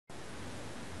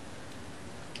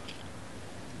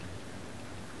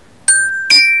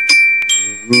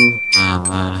Ooh,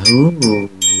 ah, ooh,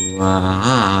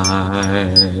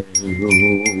 ah,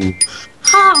 ooh,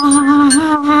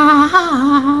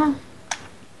 ah.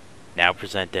 Now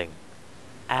presenting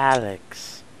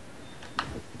Alex.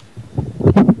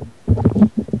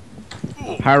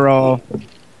 Pyro.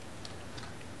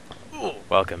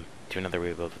 Welcome to another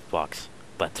Rebuild with Blocks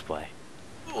Let's Play.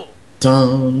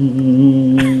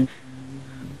 Dun.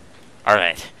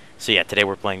 Alright, so yeah, today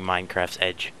we're playing Minecraft's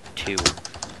Edge 2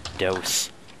 Dose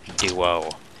Duo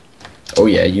Oh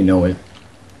yeah, you know it.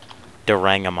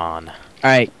 Durangamon.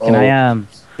 Alright, can I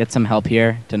get some help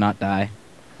here to not die?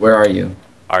 Where are you?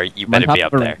 You I'm on better top be of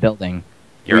up a there. building.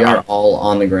 You're We are on, all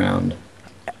on the ground.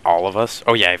 all of us?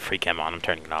 Oh yeah, I have free cam on, I'm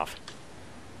turning it off.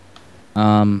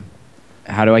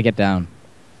 How do I get down?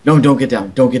 No, don't get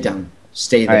down. Don't get down.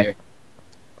 Stay All right.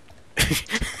 there.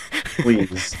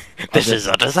 Please. This is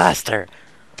a disaster!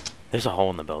 There's a hole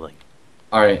in the building.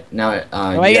 Alright, now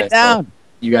How do I get down?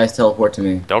 you guys teleport to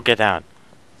me. Don't get down.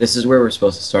 This is where we're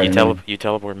supposed to start. You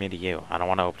teleport me to you. I don't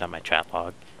want to open up my chat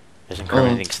log. There's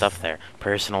incriminating stuff there.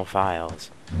 Personal files.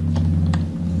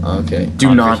 Okay.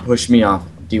 Do not push me off.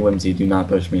 dwhimsy, do not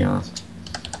push me off.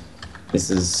 This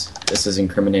is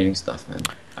incriminating stuff, man.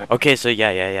 Okay, so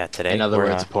yeah. Today In other we're,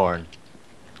 words, porn.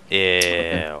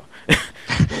 Ew.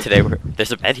 Today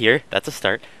there's a bed here. That's a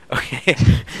start. Okay.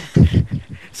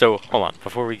 So hold on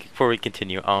before we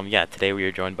continue. Yeah. Today we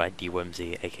are joined by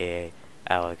dwhimsy, aka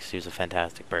Alex, who's a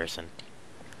fantastic person.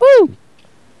 Woo!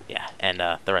 Yeah, and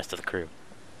the rest of the crew.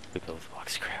 We build the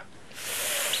Blocks crew.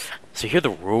 So here are the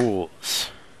rules.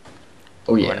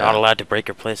 Oh You yeah. are not allowed to break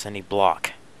or place any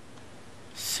block.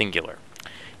 Singular.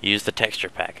 Use the texture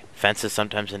pack. Fences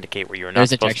sometimes indicate where you are not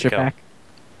There's a supposed to texture go. pack.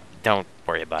 Don't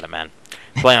worry about it, man.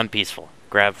 Play on peaceful.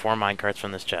 Grab 4 minecarts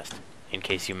from this chest, in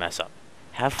case you mess up.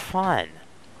 Have fun.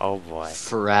 Oh boy.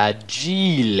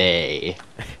 Fragile.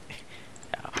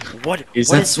 What Is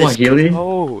what that this Swahili?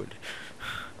 code?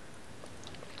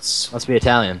 Must be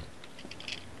Italian.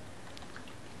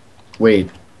 Wait,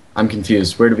 I'm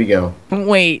confused. Where do we go?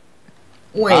 Wait.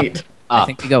 Wait. I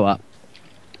think we go up.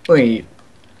 Wait.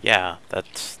 Yeah,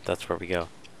 that's where we go.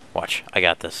 Watch, I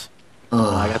got this.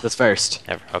 I got this first.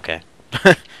 Okay.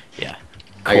 Yeah.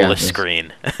 I got Coolest this.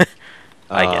 screen.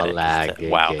 I get it. Lag.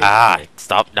 Wow. Ah,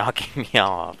 stop knocking me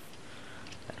off.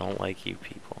 I don't like you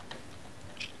people.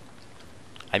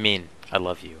 I mean, I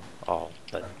love you all,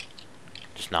 but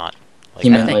just not like He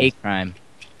meant That's a like- hate crime.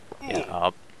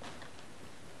 yeah,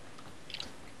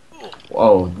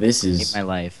 Whoa, this Hate is my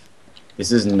life.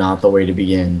 not the way to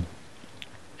begin.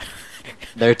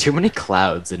 There are too many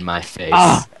clouds in my face.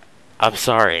 Ah! I'm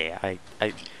sorry. I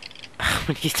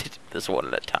we need to do this one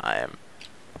at a time.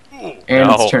 And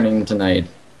No. it's turning into night.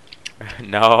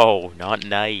 No, not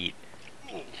night.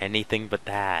 Anything but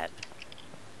that.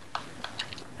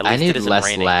 At I least it need isn't less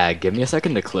raining. lag. Give me a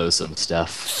second to close some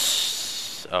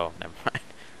stuff. Oh, never mind.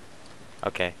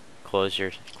 Okay, close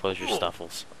your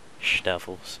stuffles.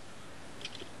 Stuffles.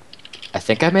 I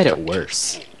think I made it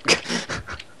worse.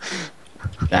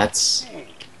 That's,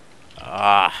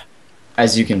 Ah,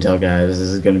 as you can tell, guys, this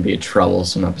is going to be a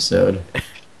troublesome episode.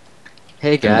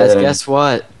 Hey guys, then- guess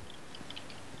what?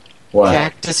 What?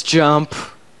 Cactus jump.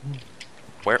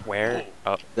 where?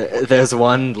 Oh, There's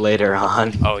one later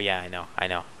on. oh yeah, I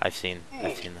know. I've seen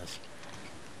this.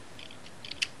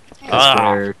 Because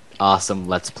Ah. we're awesome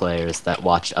Let's Players that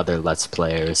watch other Let's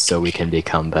Players so we can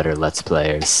become better Let's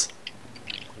Players.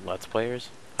 Let's Players.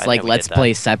 It's like Let's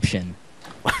Playception.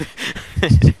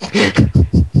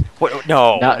 What?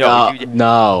 No,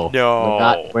 No.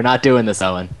 No. We're not doing this,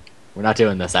 Owen. We're not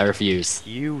doing this. I refuse.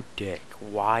 You dick.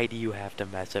 Why do you have to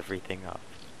mess everything up?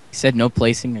 He said no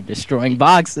placing or destroying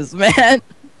boxes, man.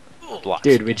 Blocks.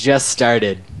 Dude, we just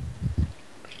started.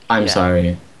 I'm Yeah.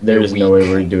 sorry. There's You're no way weak.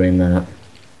 we're doing that.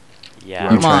 Yeah. I'm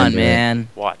Come trying on, to- man.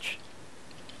 Watch.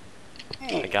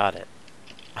 I got it.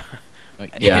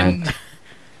 Yeah.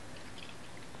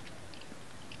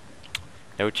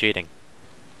 No cheating.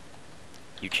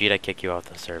 You cheat, I kick you off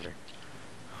the server.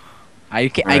 I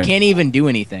Alright. can't even do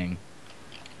anything.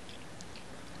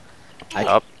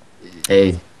 Up.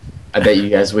 Hey, I bet you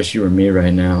guys wish you were me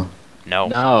right now. No.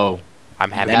 No.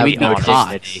 I'm happy That to would be be honest.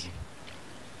 caught. dignity.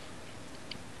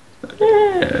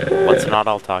 Let's not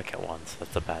all talk at once.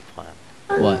 That's a bad plan.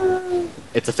 What?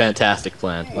 It's a fantastic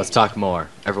plan. Let's talk more.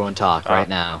 Everyone talk right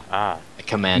now. Ah. I You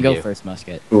command go you. first,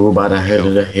 Musket. Ooh, but I heard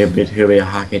the hibbit hibby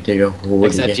hockey digger.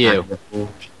 Except you.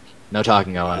 No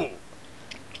talking, Owen.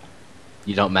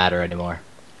 You don't matter anymore.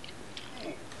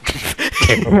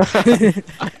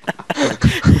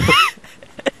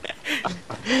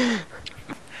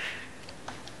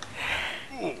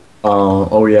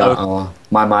 Oh yeah.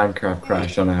 My Minecraft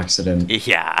crashed on accident.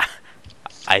 Yeah,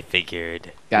 I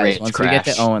figured. Guys, Rage once we get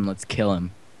to crash. Owen, let's kill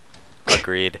him.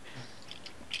 Agreed.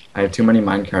 I have too many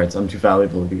minecarts. I'm too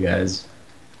valuable to you guys.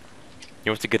 You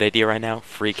know what's a good idea right now?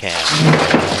 Free cam.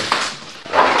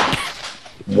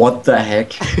 What the heck?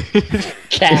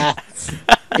 Cats.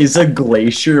 Is a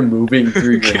glacier moving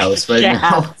through your house right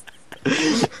now?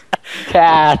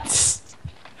 Cats.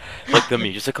 Like the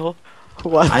musical?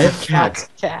 What? I have cats.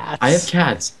 Cats. I have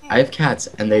cats. I have cats,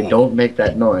 and they don't make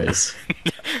that noise.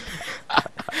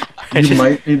 You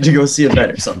might need to go see a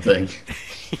vet or something.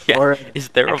 Yeah. Or Is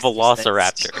there a exorcist.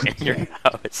 velociraptor in your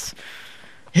house?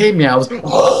 Hey, meows.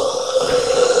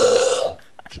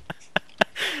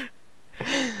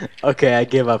 Okay, I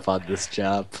give up on this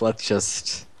job. Let's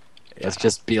just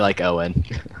be like Owen.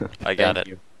 I got Thank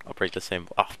it. you. I'll break the same.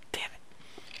 Oh, damn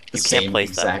it. The You can't same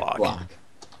place that exact block.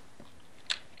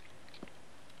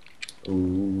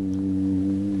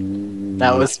 Ooh.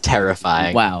 That was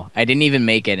terrifying. Wow, I didn't even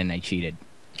make it and I cheated.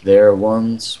 There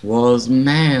once was a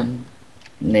man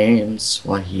named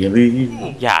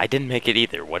Swahili. Yeah, I didn't make it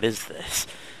either. What is this?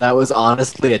 That was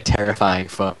honestly a terrifying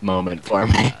moment for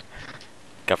me.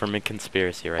 Government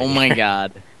conspiracy right Oh here. my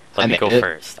god. Let I me made go it.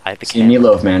 first. I have the See, camera.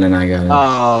 Meatloaf Man and I got it.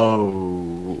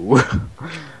 Oh.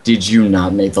 Did you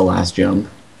not make the last jump?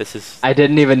 This is... I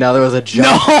didn't even know there was a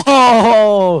jump.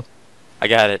 No! I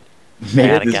got it.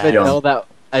 Make gotta this get I didn't know jump. that.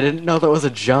 I didn't know there was a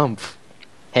jump.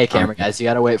 Hey, camera guys, you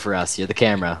gotta wait for us. You're the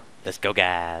camera. Let's go,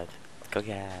 Gad. Let's go,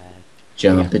 Gad.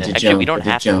 Jump, it Actually, we don't it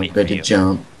have to jump, wait for it you.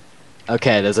 jump.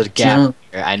 Okay, there's a gap Jump.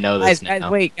 here. I know this Guys, now.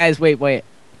 wait.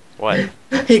 What?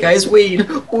 Hey guys, wait,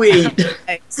 wait,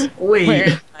 Guys, wait. where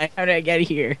am I? How did I get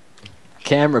here?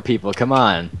 Camera people, come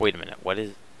on. Wait a minute. What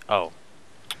is... Oh.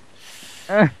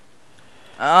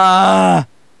 Ah!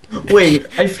 Wait,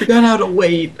 I forgot how to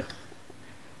wait.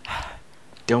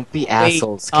 Don't be Wait,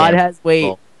 assholes. God camera has wait.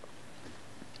 people.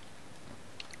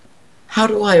 How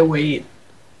do I wait?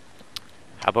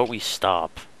 How about we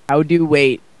stop? How do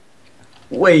wait?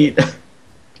 Wait.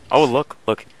 Oh, look.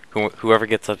 Whoever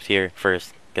gets up here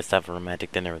first gets to have a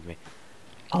romantic dinner with me.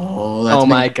 Oh, that's Oh me.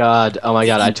 my god. Oh my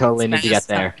god. I totally need to get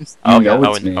there. Oh, You know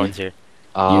yeah. it's me. Owen's here.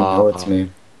 You know it's me.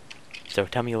 So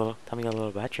tell me a little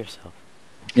about yourself.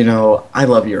 You know, I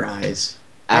love your eyes.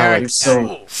 Alex,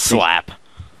 So Slap.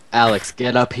 Alex,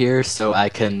 get up here so I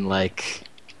can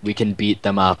we can beat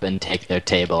them up and take their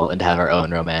table and have our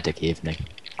own romantic evening.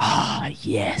 Ah,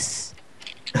 yes.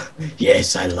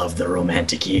 yes, I love the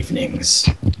romantic evenings.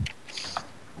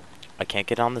 I can't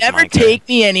get on this Never mic. take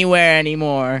me anywhere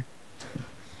anymore.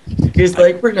 It's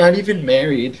like we're not even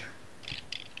married.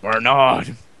 We're not.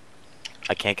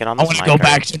 I can't get on I this want to mic. go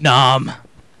back to Nam.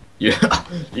 Yeah,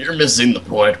 you're missing the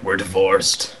point. We're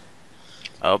divorced.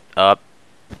 Up.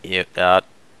 Yeah,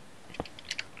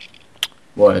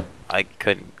 What? I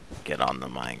couldn't get on the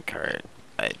minecart.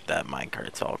 That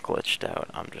minecart's all glitched out.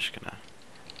 I'm just gonna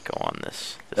go on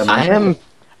this. I am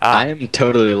Ah,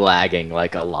 totally lagging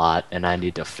a lot and I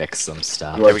need to fix some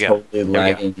stuff. You are we go. totally we go.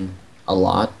 lagging a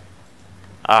lot.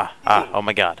 oh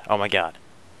my god.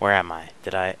 Where am I?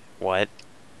 Did I, what?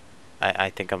 I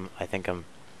think I'm,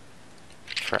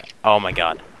 oh my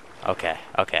god. Okay.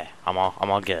 I'm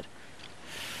all good.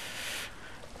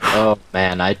 Oh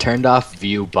man, I turned off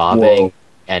view bobbing Whoa.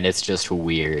 and it's just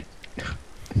weird.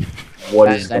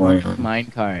 What is going on?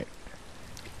 Minecart.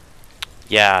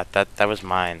 Yeah, that was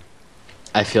mine.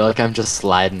 I feel like I'm just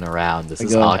sliding around. This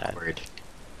is Go. awkward.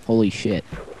 Holy shit.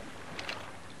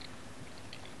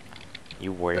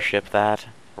 You worship that?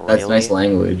 Really? That's nice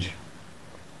language.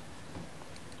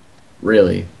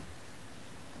 Really.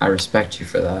 I respect you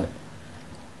for that.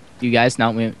 You guys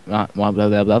not want blah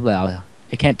blah blah blah.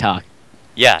 I can't talk.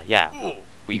 Yeah.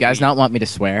 You guys not want me to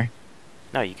swear?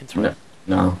 No, you can swear.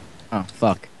 No. Oh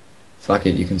fuck. Fuck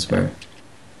it, you can swear.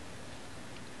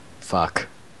 Fuck.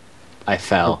 I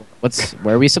fell.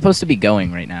 Where are we supposed to be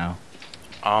going right now?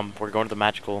 We're going to the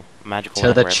magical To land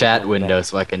the where chat everyone- window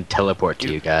so I can teleport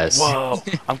to you guys. Whoa!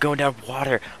 I'm going down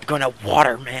water.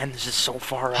 Man. This is so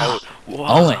far out. Whoa!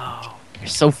 Owen. You're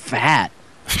so fat.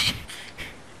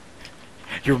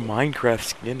 Your Minecraft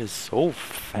skin is so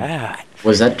fat.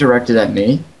 Was that directed at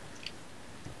me?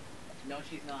 No,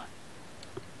 she's not.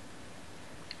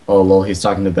 Oh lol, he's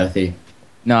talking to Bethy.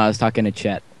 No, I was talking to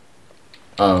Chet.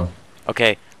 Oh.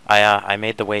 Okay, I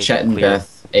made the way Chet and clear.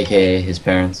 Beth, aka his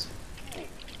parents.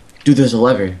 Dude, there's a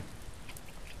lever.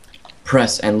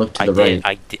 Press and look to I the did.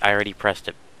 right. I already pressed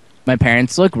it. My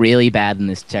parents look really bad in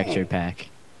this texture pack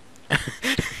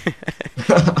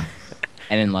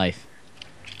and in life.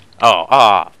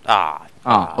 Oh.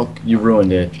 Oh, you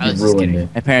ruined it. I You was just ruined kidding.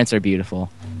 it. My parents are beautiful.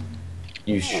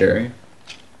 You sure?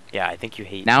 Yeah, I think you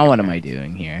hate. Now your what am I parents.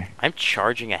 doing here? I'm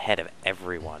charging ahead of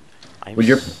everyone. I'm Would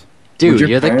your Dude, your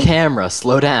you're the parents- camera.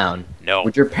 Slow down. no.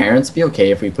 Would your parents be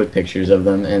okay if we put pictures of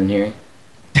them in here?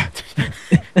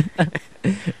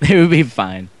 They would be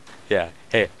fine. Yeah.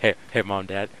 Hey, mom,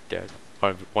 dad,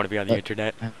 want to be on the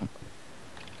internet?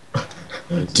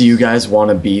 Do you guys want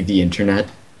to be the internet?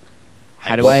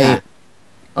 How do I?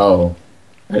 Oh,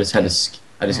 I just had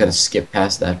to skip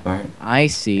past that part. I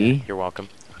see. You're welcome.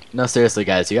 No, seriously,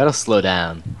 guys, you gotta slow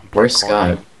down. Where's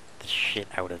Scott? Parkouring the shit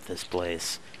out of this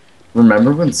place.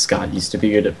 Remember when Scott used to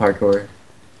be good at parkour?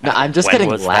 No, I'm just When getting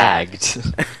was that?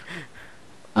 lagged.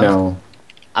 No.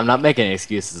 I'm not making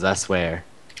excuses, I swear.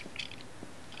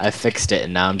 I fixed it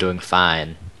and now I'm doing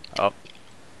fine.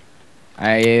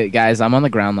 Guys, I'm on the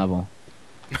ground level.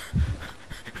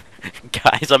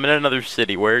 Guys, I'm in another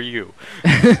city. Where are you?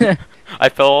 I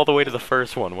fell all the way to the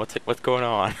first one. What's going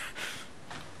on?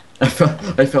 I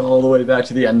fell all the way back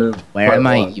to the end of. Where part am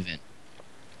I one. even?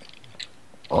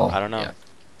 Oh, I don't know. Yeah.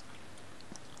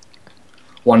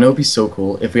 Wanna know it'd be so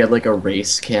cool if we had like a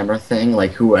race camera thing,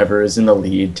 like whoever is in the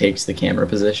lead takes the camera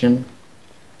position.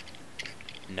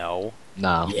 No.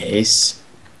 No. Yes.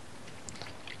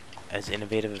 As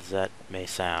innovative as that may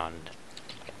sound,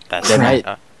 that's They Right.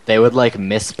 might, they would like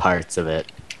miss parts of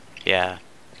it. yeah.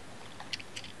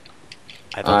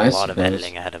 I have I a lot of suppose.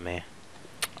 editing ahead of me.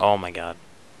 Oh my god.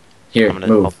 Here, I'm gonna.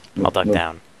 move. I'll duck move.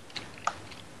 down.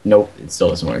 Nope, it still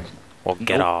doesn't work. Well,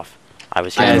 get Nope. off. I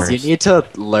was here Guys, you first. need to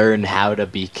learn how to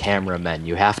be cameramen.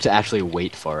 You have to actually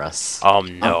wait for us.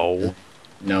 No.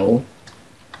 No.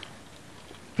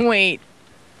 Wait,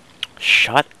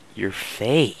 Shut your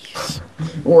face.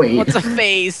 Wait. what's a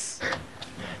face?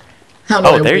 How do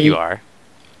Oh, I there you wait? are.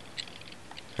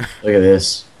 Look at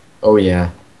this. Oh yeah.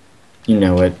 You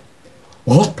know it.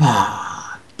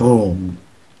 Whoopa! Boom.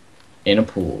 In a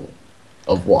pool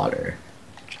of water.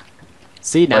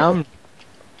 See, now I'm,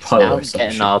 Puddle now or I'm some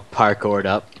getting shit. all parkoured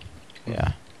up.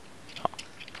 Yeah.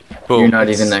 You're Boom. not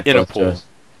even that in a close to pool. us.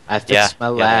 I fixed Yeah, my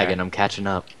yeah, lag they are. and I'm catching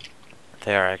up.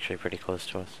 They are actually pretty close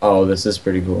to us. Oh, this is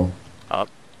pretty cool.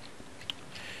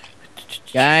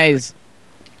 Guys.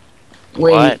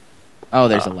 Wait. What? Oh,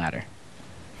 there's a Oh. ladder.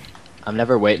 I'm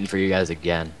never waiting for you guys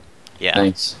again. Yeah.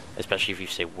 Thanks. Especially if you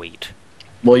say wait.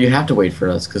 Well, you have to wait for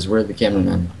us because we're the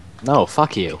cameramen. No,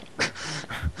 fuck you.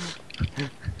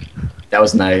 That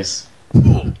was nice.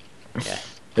 Yeah.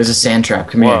 There's a sand trap.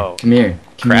 Come Whoa. here. Come here.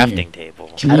 Come here. Crafting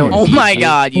table. Come I don't- here. Oh my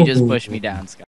god, you just pushed me down, Scott.